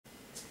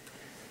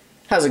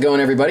How's it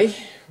going, everybody?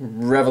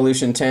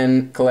 Revolution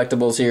 10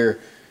 collectibles here.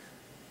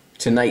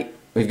 Tonight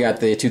we've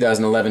got the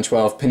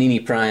 2011-12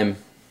 Panini Prime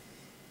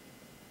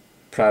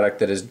product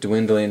that is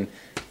dwindling.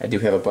 I do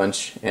have a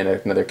bunch and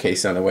another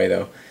case on the way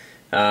though.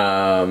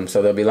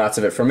 So there'll be lots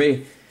of it for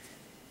me.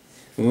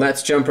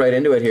 Let's jump right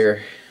into it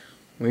here.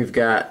 We've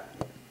got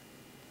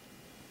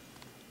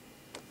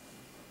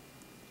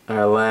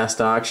our last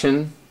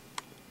auction.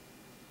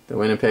 The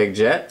Winnipeg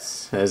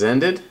Jets has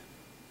ended.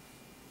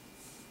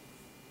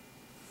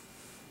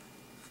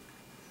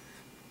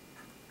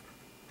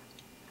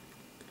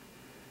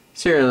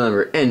 Serial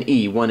number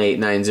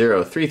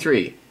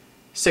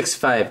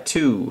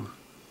NE189033652.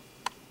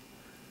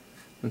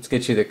 Let's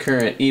get you the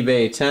current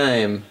eBay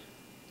time.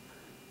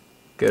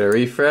 Get a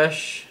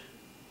refresh.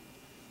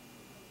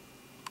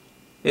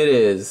 It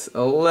is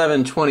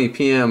 11:20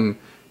 p.m.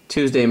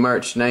 Tuesday,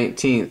 March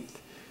 19th.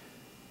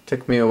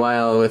 Took me a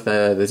while with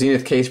the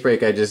Zenith case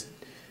break I just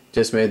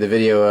made the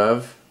video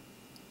of.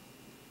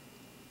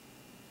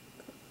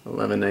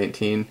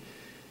 11:19.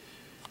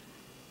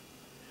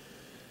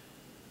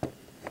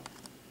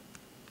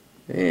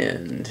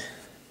 And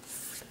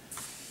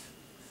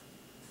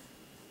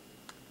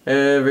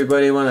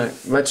everybody want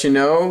to let you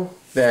know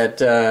that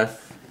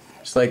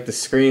just like the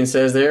screen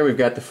says there, we've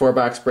got the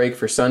 4-box break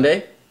for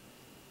Sunday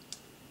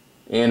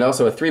and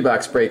also a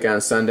 3-box break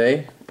on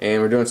Sunday,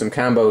 and we're doing some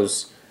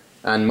combos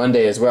on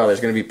Monday as well. There's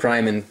going to be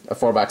Prime and a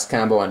 4-box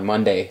combo on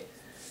Monday.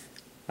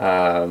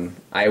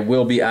 I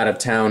will be out of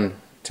town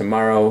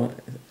tomorrow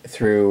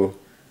through,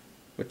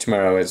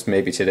 tomorrow is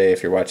maybe today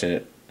if you're watching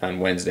it on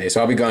Wednesday.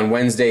 So I'll be gone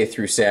Wednesday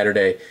through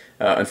Saturday.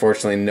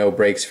 Unfortunately, no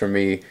breaks for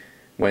me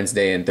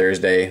Wednesday and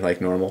Thursday like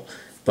normal.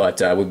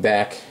 But we'll be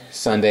back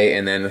Sunday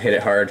and then hit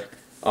it hard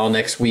all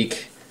next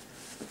week.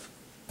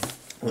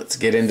 Let's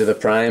get into the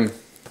Prime.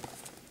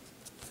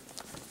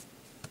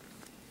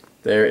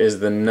 There is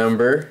the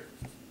number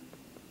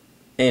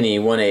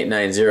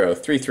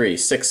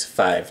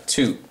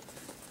NE189033652.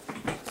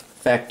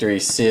 Factory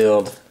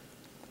sealed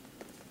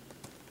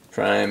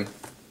Prime.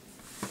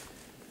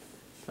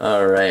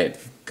 Alright,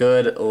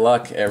 good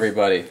luck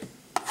everybody.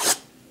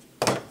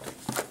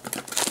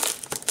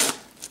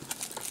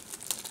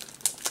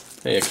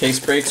 Hey, case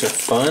breaks are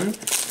fun,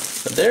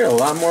 but they're a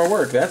lot more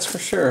work, that's for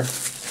sure.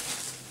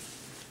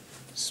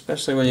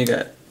 Especially when you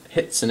got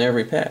hits in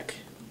every pack.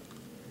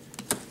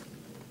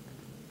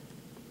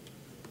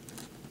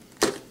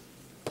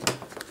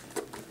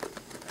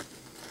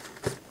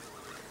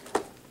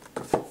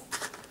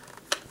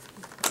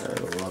 I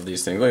love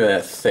these things. Look at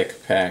that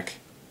thick pack.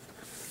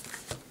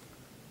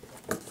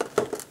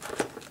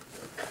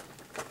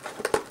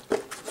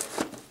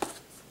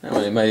 That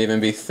one might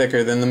even be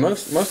thicker than the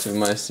most of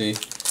them I see.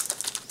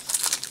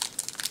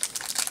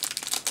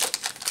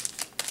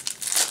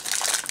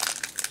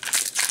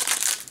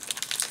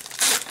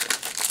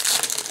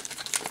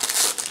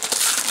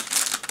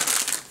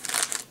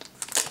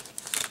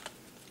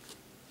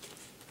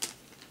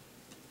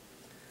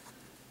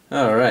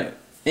 Alright,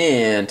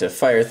 and to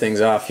fire things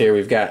off here,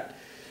 we've got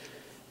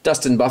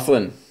Dustin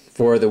Byfuglien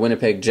for the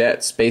Winnipeg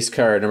Jets, base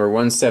card number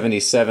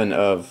 177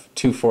 of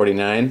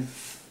 249.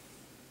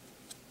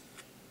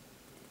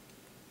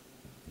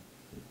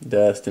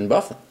 Dustin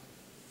Byfuglien.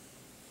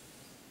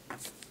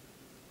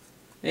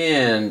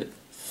 And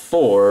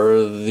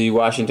for the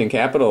Washington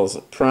Capitals,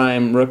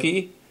 Prime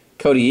rookie,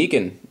 Cody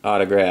Eakin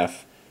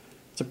autograph.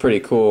 It's a pretty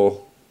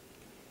cool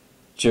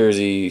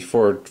jersey,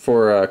 for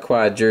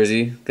quad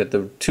jersey. Got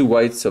the 2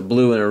 whites, a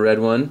blue and a red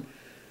one.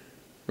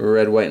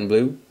 Red, white, and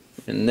blue.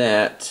 And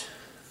that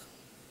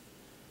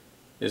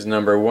is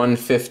number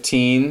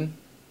 115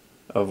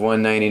 of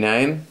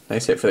 199.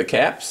 Nice hit for the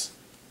Caps.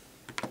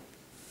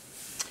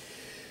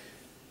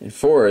 And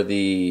for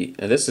the,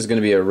 this is going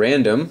to be a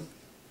random.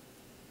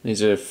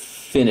 These are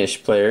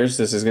Finnish players.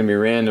 This is going to be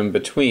random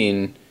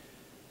between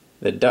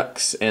the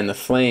Ducks and the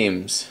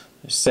Flames.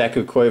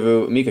 Saku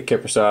Koivu, Mika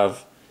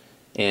Kiprasov,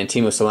 and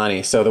Timo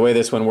Solani. So the way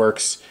this one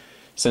works,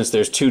 since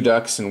there's 2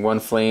 Ducks and 1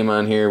 Flame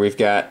on here, we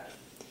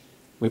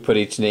put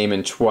each name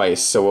in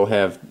twice. So we'll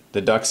have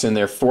the Ducks in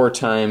there 4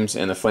 times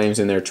and the Flames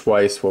in there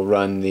twice. We'll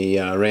run the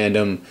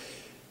random,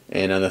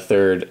 and on the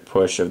 3rd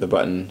push of the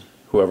button,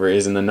 whoever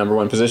is in the number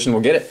 1 position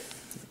will get it.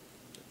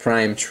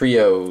 Prime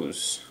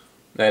Trios.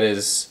 That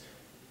is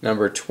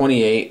number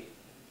 28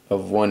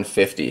 of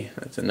 150.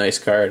 That's a nice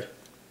card.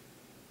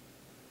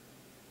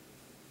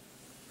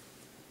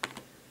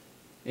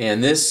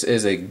 And this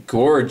is a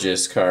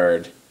gorgeous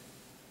card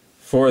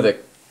for the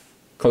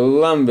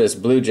Columbus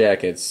Blue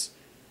Jackets.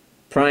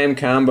 Prime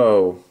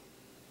Combo.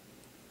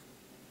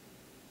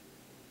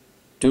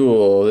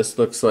 Dual. This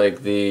looks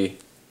like the...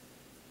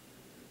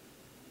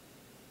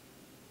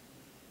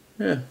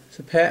 yeah, it's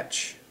a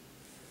patch.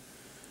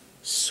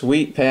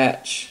 Sweet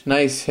patch.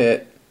 Nice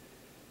hit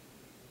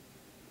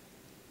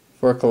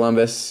for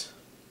Columbus.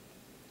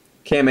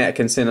 Cam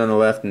Atkinson on the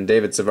left and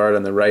David Savard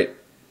on the right.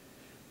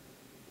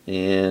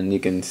 And you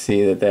can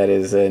see that that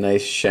is a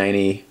nice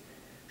shiny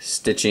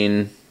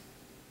stitching.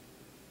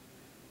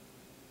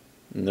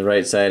 And the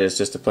right side is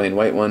just a plain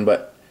white one,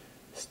 but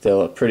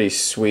Still a pretty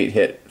sweet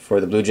hit for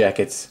the Blue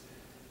Jackets.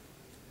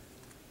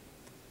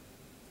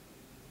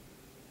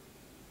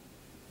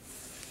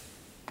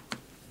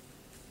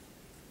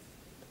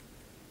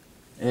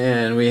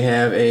 And we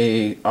have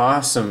an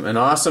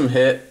awesome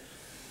hit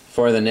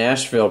for the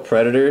Nashville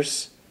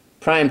Predators.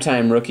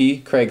 Primetime rookie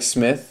Craig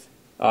Smith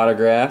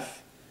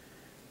autograph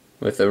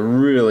with a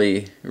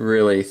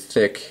really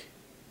thick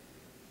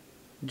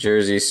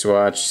jersey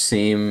swatch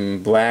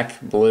seam,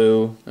 black,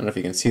 blue. I don't know if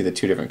you can see the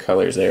two different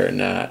colors there or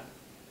not.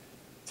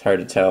 It's hard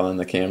to tell on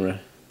the camera.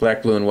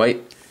 Black, blue, and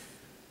white.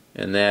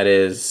 And that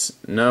is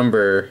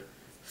number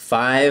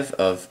 5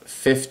 of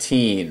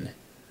 15.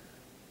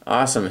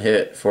 Awesome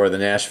hit for the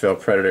Nashville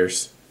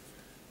Predators,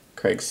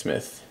 Craig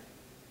Smith.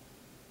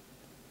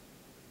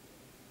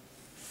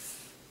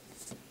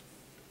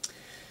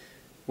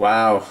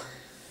 Wow.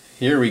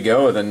 Here we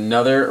go with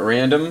another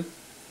random.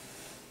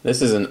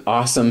 This is an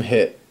awesome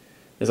hit.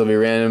 This will be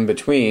random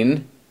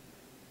between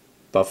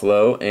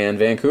Buffalo and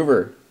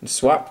Vancouver.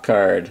 Swap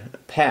card,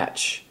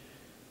 patch.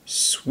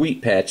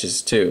 Sweet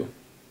patches too.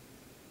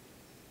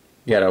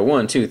 You got a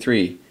 1, 2,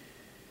 3.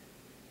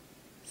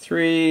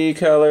 3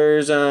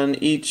 colors on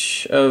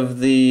each of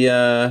the,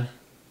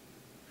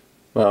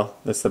 well,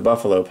 that's the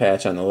Buffalo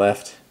patch on the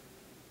left.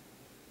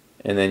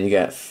 And then you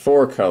got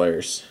 4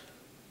 colors.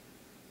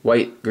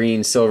 White,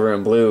 green, silver,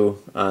 and blue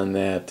on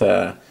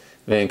that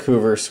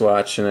Vancouver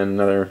swatch, and then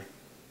another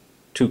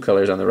 2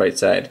 colors on the right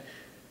side.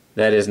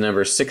 That is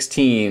number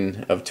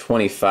 16 of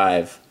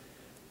 25.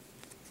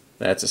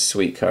 That's a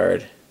sweet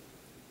card.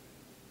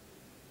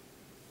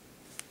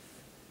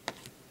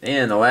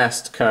 And the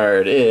last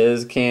card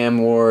is Cam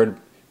Ward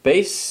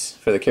base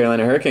for the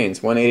Carolina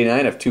Hurricanes,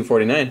 189 of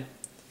 249.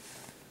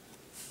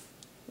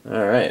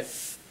 Alright,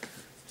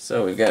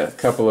 so we've got a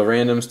couple of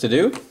randoms to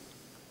do.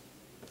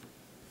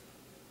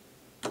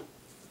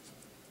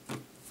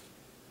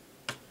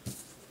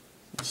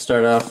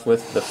 Start off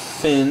with the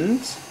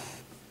fins.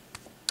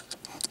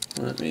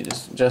 Let me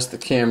just adjust the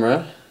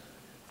camera.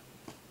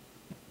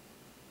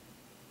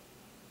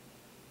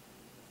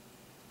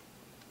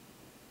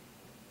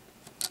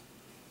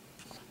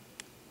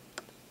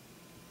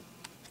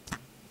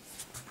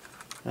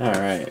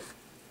 Alright.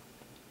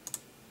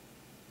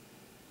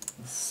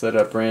 Set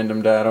up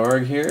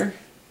random.org here.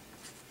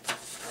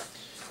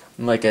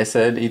 And like I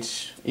said,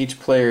 each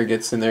player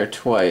gets in there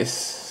twice,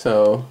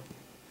 so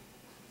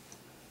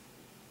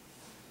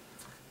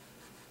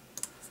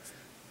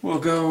we'll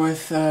go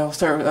with, we'll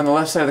start with on the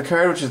left side of the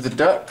card, which is the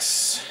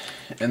Ducks,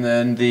 and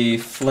then the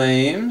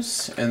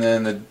Flames, and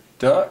then the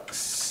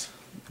Ducks.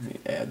 Let me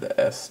add the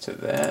S to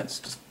that. It's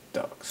just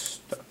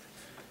Ducks.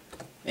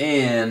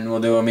 And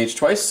we'll do them each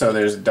twice, so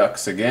there's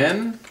Ducks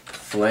again,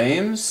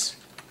 Flames,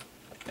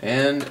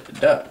 and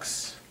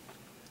Ducks.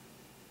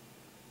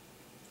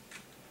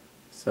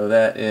 So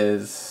that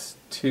is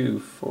 2,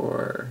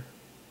 4.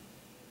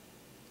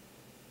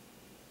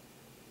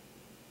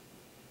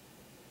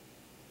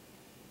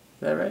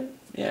 Is that right?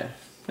 Yeah.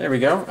 There we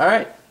go.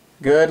 Alright.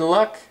 Good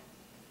luck.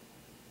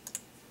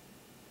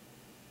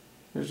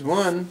 There's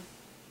one.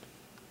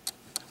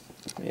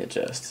 Let me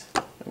adjust.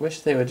 I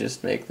wish they would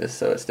just make this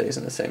so it stays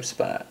in the same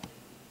spot.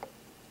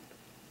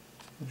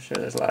 I'm sure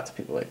there's lots of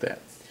people like that.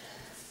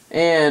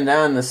 And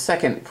on the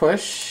second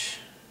push,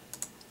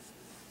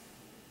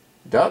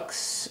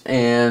 Ducks,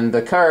 and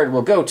the card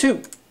will go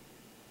to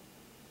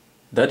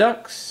the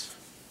Ducks.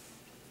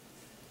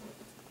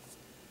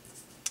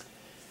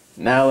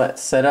 Now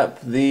let's set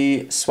up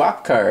the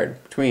swap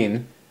card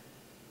between,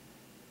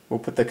 we'll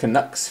put the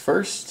Canucks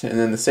first and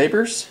then the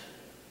Sabres.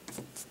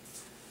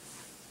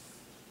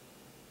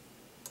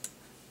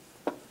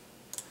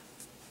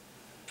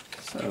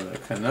 So the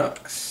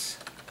Canucks,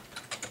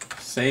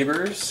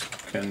 Sabres,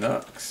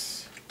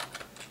 Canucks,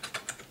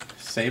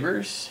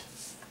 Sabres.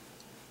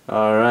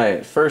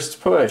 Alright,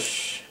 first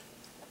push.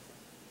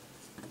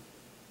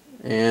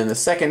 And the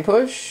second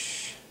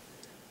push.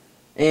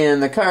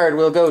 And the card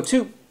will go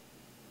to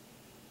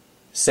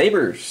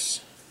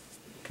Sabres.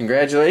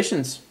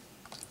 Congratulations.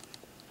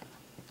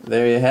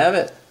 There you have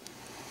it.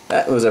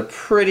 That was a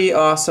pretty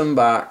awesome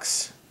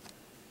box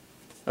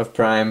of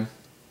Prime.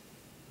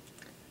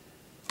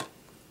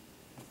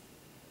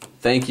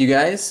 Thank you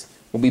guys.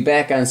 We'll be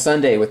back on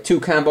Sunday with 2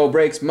 combo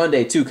breaks,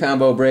 Monday 2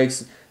 combo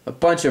breaks, a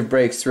bunch of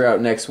breaks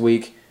throughout next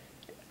week.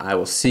 I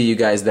will see you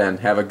guys then.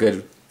 Have a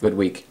good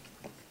week.